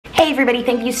everybody,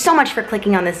 thank you so much for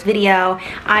clicking on this video.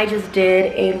 I just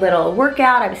did a little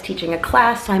workout. I was teaching a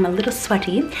class, so I'm a little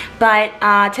sweaty. But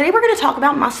today we're going to talk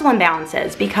about muscle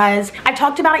imbalances because I've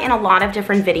talked about it in a lot of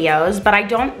different videos, but I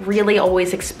don't really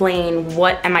always explain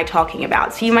what am I talking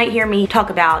about. So you might hear me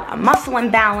talk about a muscle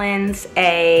imbalance,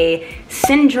 a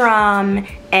syndrome,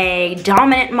 a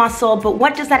dominant muscle, but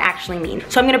what does that actually mean?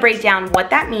 So I'm gonna break down what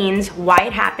that means, why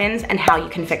it happens, and how you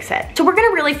can fix it. So we're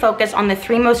gonna really focus on the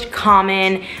three most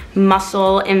common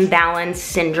muscle imbalance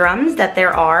syndromes that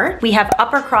there are. We have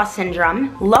upper cross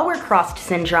syndrome, lower cross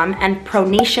syndrome, and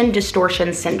pronation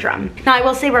distortion syndrome. Now I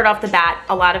will say right off the bat,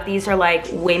 a lot of these are like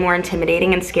way more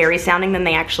intimidating and scary sounding than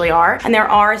they actually are. And there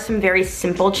are some very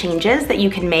simple changes that you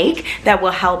can make that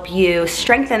will help you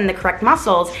strengthen the correct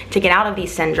muscles to get out of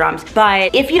these syndromes.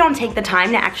 But if you don't take the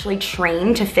time to actually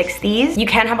train to fix these, you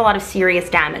can have a lot of serious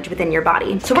damage within your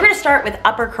body. So we're gonna start with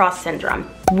upper cross syndrome.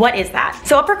 What is that?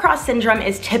 So upper cross syndrome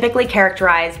is typically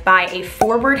characterized by a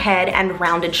forward head and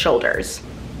rounded shoulders.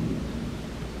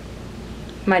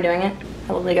 Am I doing it?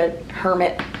 I look like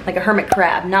a hermit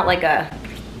crab, not like a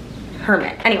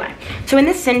hermit. Anyway, so in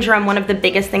this syndrome, one of the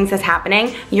biggest things that's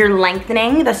happening, you're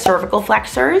lengthening the cervical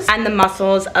flexors and the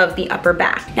muscles of the upper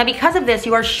back. Now, because of this,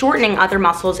 you are shortening other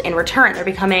muscles in return. They're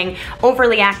becoming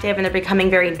overly active and they're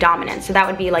becoming very dominant. So that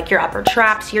would be like your upper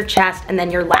traps, your chest, and then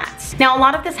your lats. Now, a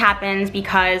lot of this happens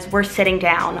because we're sitting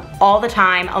down all the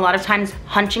time, a lot of times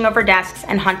hunching over desks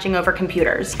and hunching over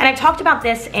computers. And I've talked about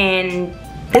this in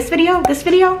this video,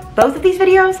 both of these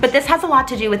videos, but this has a lot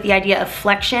to do with the idea of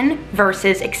flexion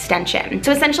versus extension.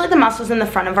 So essentially the muscles in the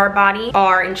front of our body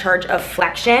are in charge of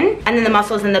flexion, and then the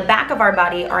muscles in the back of our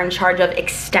body are in charge of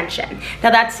extension. Now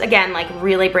that's, again, like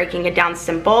really breaking it down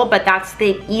simple, but that's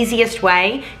the easiest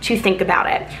way to think about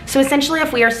it. So essentially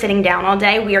if we are sitting down all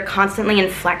day, we are constantly in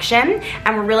flexion,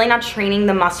 and we're really not training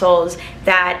the muscles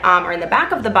that are in the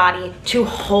back of the body to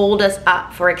hold us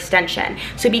up for extension.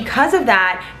 So because of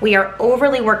that, we are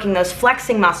overly working those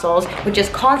flexing muscles, which is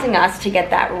causing us to get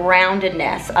that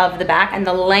roundedness of the back and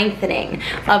the lengthening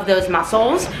of those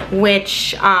muscles,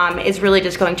 which is really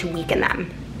just going to weaken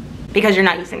them because you're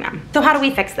not using them. So how do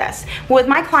we fix this? Well, with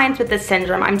my clients with this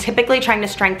syndrome, I'm typically trying to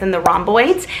strengthen the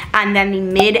rhomboids and then the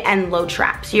mid and low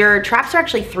traps. Your traps are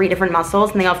actually 3 different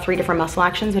muscles and they all have 3 different muscle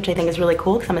actions, which I think is really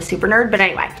cool because I'm a super nerd. But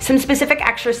anyway, some specific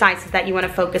exercises that you wanna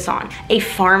focus on. A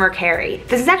farmer carry.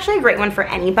 This is actually a great one for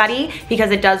anybody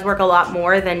because it does work a lot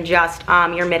more than just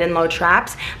your mid and low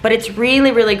traps, but it's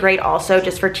really, really great also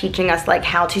just for teaching us like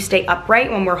how to stay upright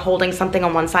when we're holding something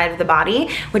on one side of the body,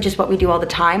 which is what we do all the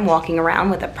time, walking around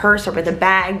with a purse or with a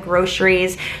bag,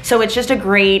 groceries. So it's just a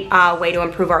great way to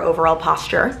improve our overall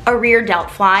posture. A rear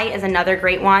delt fly is another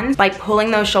great one. By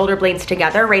pulling those shoulder blades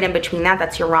together, right in between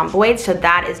that's your rhomboid. So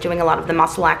that is doing a lot of the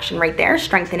muscle action right there,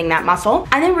 strengthening that muscle.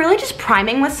 And then really just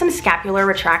priming with some scapular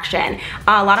retraction.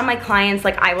 A lot of my clients,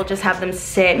 like I will just have them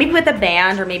sit, maybe with a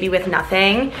band or maybe with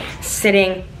nothing,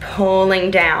 sitting, pulling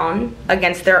down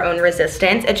against their own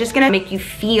resistance. It's just gonna make you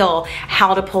feel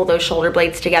how to pull those shoulder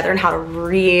blades together and how to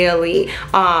really,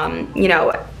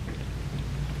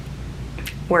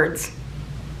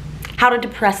 how to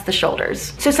depress the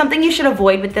shoulders. So something you should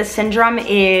avoid with this syndrome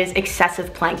is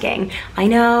excessive planking. I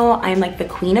know I'm like the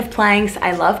queen of planks,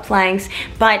 I love planks,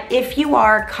 but if you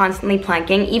are constantly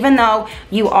planking, even though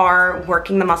you are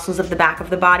working the muscles of the back of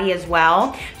the body as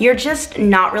well, you're just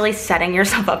not really setting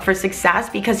yourself up for success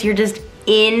because you're just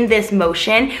in this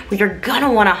motion where you're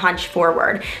gonna wanna hunch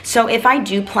forward. So if I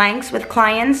do planks with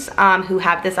clients who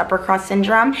have this upper cross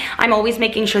syndrome, I'm always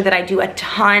making sure that I do a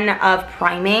ton of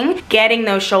priming, getting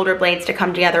those shoulder blades to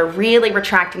come together, really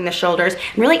retracting the shoulders,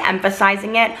 and really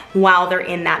emphasizing it while they're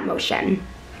in that motion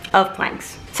of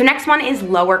planks. So next one is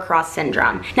lower cross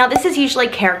syndrome. Now this is usually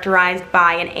characterized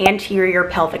by an anterior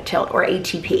pelvic tilt or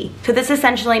ATP. So this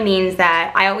essentially means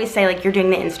that I always say like you're doing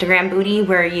the Instagram booty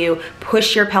where you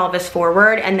push your pelvis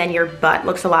forward and then your butt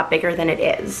looks a lot bigger than it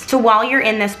is. So while you're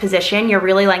in this position, you're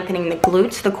really lengthening the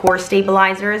glutes, the core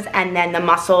stabilizers, and then the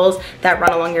muscles that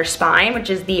run along your spine, which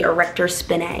is the erector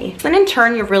spinae. Then in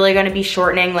turn, you're really gonna be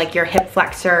shortening like your hip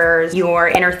flexors, your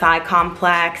inner thigh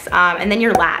complex, and then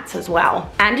your lats as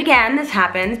well. And again, this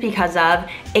happens because of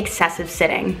excessive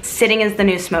sitting. Sitting is the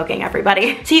new smoking,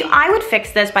 everybody. So I would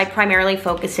fix this by primarily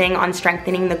focusing on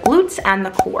strengthening the glutes and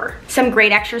the core. Some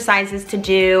great exercises to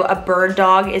do. A bird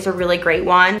dog is a really great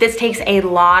one. This takes a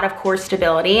lot of core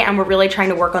stability and we're really trying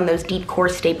to work on those deep core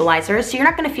stabilizers. So you're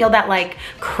not gonna feel that like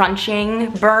crunching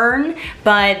burn,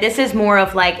 but this is more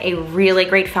of like a really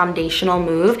great foundational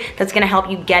move that's gonna help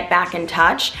you get back in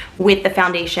touch with the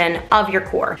foundation of your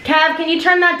core. Kev, can you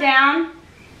turn that down?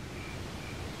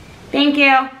 Thank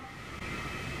you.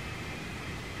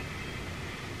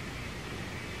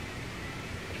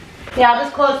 Yeah, I'll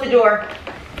just close the door.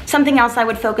 Something else I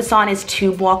would focus on is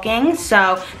tube walking.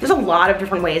 So there's a lot of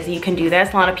different ways that you can do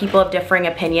this. A lot of people have differing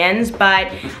opinions,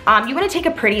 but you want to take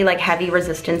a pretty like heavy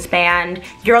resistance band.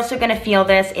 You're also going to feel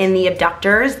this in the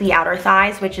abductors, the outer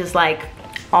thighs, which is like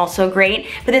also great.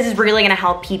 But this is really going to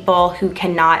help people who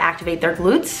cannot activate their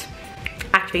glutes.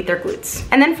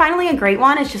 And then finally a great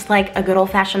one is just like a good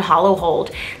old-fashioned hollow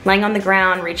hold. Laying on the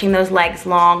ground, reaching those legs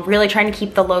long, really trying to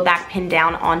keep the low back pinned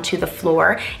down onto the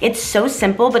floor. It's so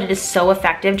simple, but it is so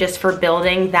effective just for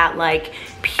building that like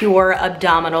pure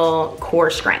abdominal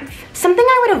core strength. Something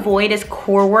I would avoid is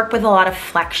core work with a lot of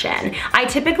flexion. I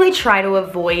typically try to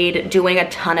avoid doing a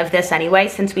ton of this anyway,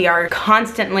 since we are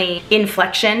constantly in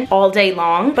flexion all day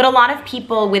long. But a lot of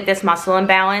people with this muscle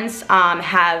imbalance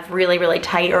have really, really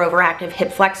tight or overactive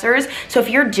hip flexors. So if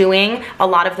you're doing a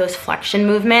lot of those flexion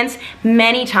movements,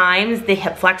 many times the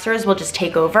hip flexors will just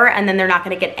take over, and then they're not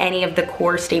going to get any of the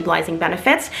core stabilizing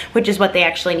benefits, which is what they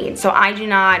actually need. So I do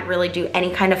not really do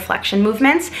any kind of flexion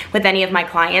movements with any of my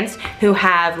clients who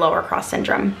have lower cross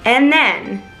syndrome. And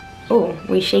then, oh,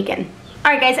 we shaken.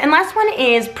 All right guys, and last one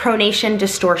is pronation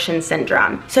distortion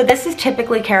syndrome. So this is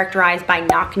typically characterized by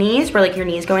knock knees, where like your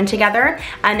knees go in together,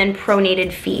 and then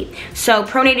pronated feet. So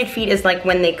pronated feet is like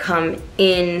when they come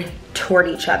in toward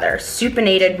each other.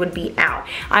 Supinated would be out.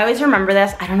 I always remember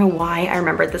this. I don't know why I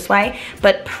remember it this way,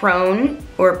 but prone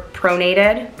or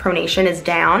pronated, pronation is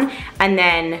down, and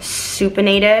then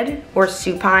supinated or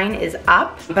supine is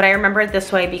up. But I remember it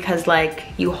this way because like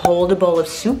you hold a bowl of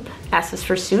soup, S is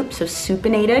for soup, so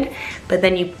supinated, but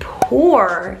then you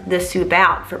pour the soup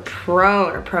out for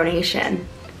prone or pronation.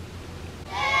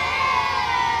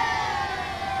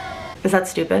 Is that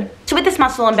stupid? So with this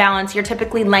muscle imbalance, you're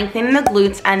typically lengthening the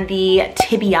glutes and the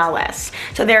tibialis.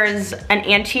 So there's an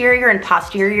anterior and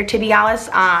posterior tibialis,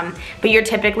 but you're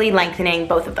typically lengthening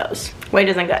both of those, which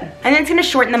isn't good. And then it's gonna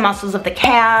shorten the muscles of the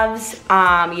calves,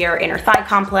 your inner thigh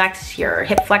complex, your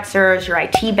hip flexors, your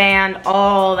IT band,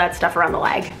 all that stuff around the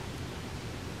leg.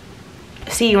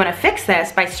 So you want to fix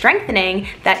this by strengthening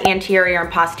that anterior and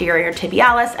posterior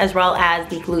tibialis, as well as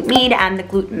the glute med and the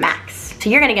glute max. So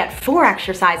you're going to get 4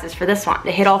 exercises for this one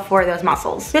to hit all 4 of those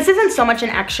muscles. This isn't so much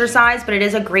an exercise, but it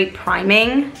is a great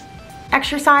priming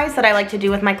exercise that I like to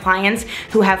do with my clients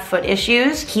who have foot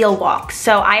issues, heel walks.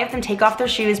 So I have them take off their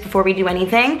shoes before we do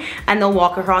anything, and they'll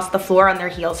walk across the floor on their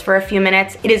heels for a few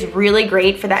minutes. It is really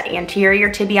great for that anterior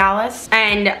tibialis.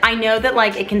 And I know that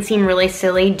like it can seem really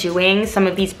silly doing some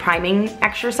of these priming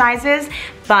exercises,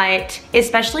 but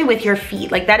especially with your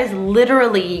feet, like that is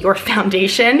literally your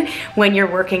foundation when you're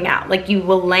working out. Like you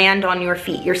will land on your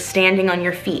feet, you're standing on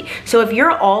your feet. So if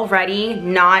you're already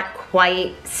not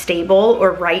quite stable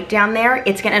or right down there,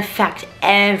 it's gonna affect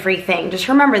everything. Just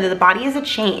remember that the body is a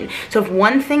chain. So if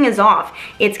one thing is off,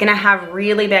 it's gonna have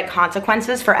really bad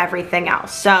consequences for everything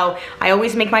else. So I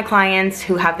always make my clients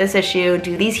who have this issue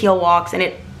do these heel walks, and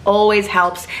it always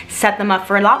helps set them up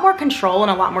for a lot more control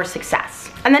and a lot more success.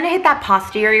 And then to hit that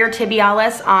posterior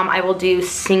tibialis, I will do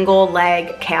single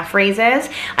leg calf raises.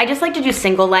 I just like to do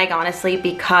single leg, honestly,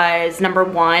 because number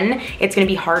one, it's gonna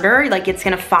be harder, like it's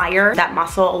gonna fire that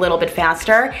muscle a little bit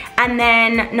faster. And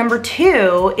then number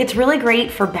two, it's really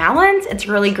great for balance. It's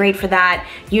really great for that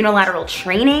unilateral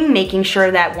training, making sure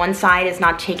that one side is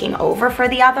not taking over for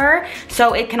the other.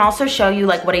 So it can also show you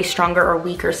like what a stronger or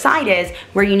weaker side is,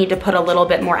 where you need to put a little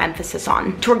bit more emphasis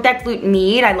on. To work that glute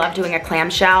med, I love doing a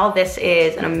clamshell. This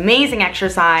is an amazing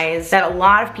exercise that a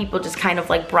lot of people just kind of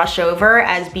like brush over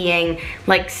as being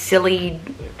like silly,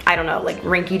 I don't know, like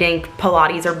rinky-dink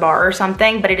Pilates or bar or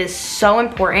something, but it is so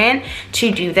important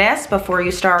to do this before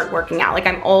you start working out. Like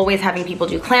I'm always having people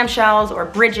do clamshells or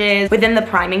bridges within the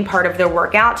priming part of their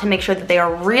workout to make sure that they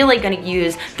are really gonna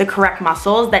use the correct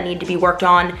muscles that need to be worked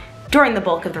on during the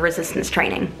bulk of the resistance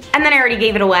training. And then I already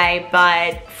gave it away,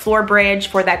 but floor bridge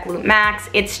for that glute max,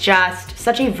 it's just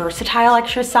such a versatile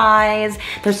exercise.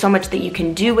 There's so much that you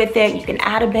can do with it. You can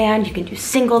add a band, you can do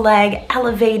single leg,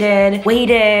 elevated,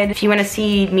 weighted. If you wanna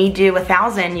see me do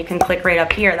 1,000, you can click right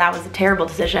up here. That was a terrible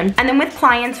decision. And then with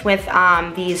clients with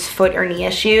these foot or knee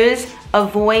issues,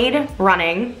 avoid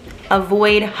running.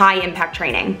 Avoid high impact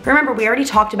training. Remember, we already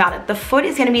talked about it. The foot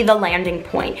is gonna be the landing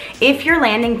point. If your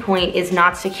landing point is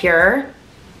not secure,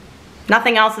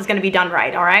 Nothing else is gonna be done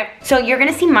right, all right? So you're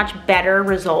gonna see much better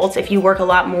results if you work a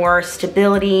lot more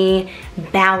stability,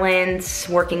 balance,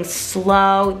 working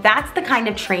slow. That's the kind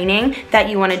of training that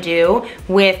you wanna do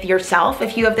with yourself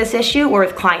if you have this issue, or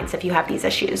with clients if you have these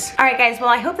issues. All right, guys, well,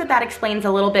 I hope that that explains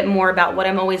a little bit more about what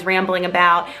I'm always rambling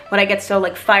about, what I get so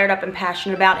like fired up and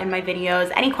passionate about in my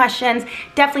videos. Any questions,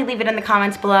 definitely leave it in the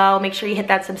comments below. Make sure you hit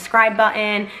that subscribe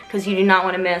button because you do not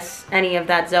wanna miss any of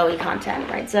that Zoe content,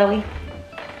 right, Zoe?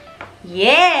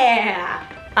 Yeah!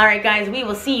 All right, guys, we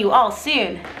will see you all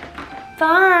soon.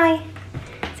 Bye.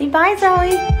 Say bye,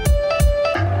 Zoe.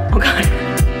 Oh, God.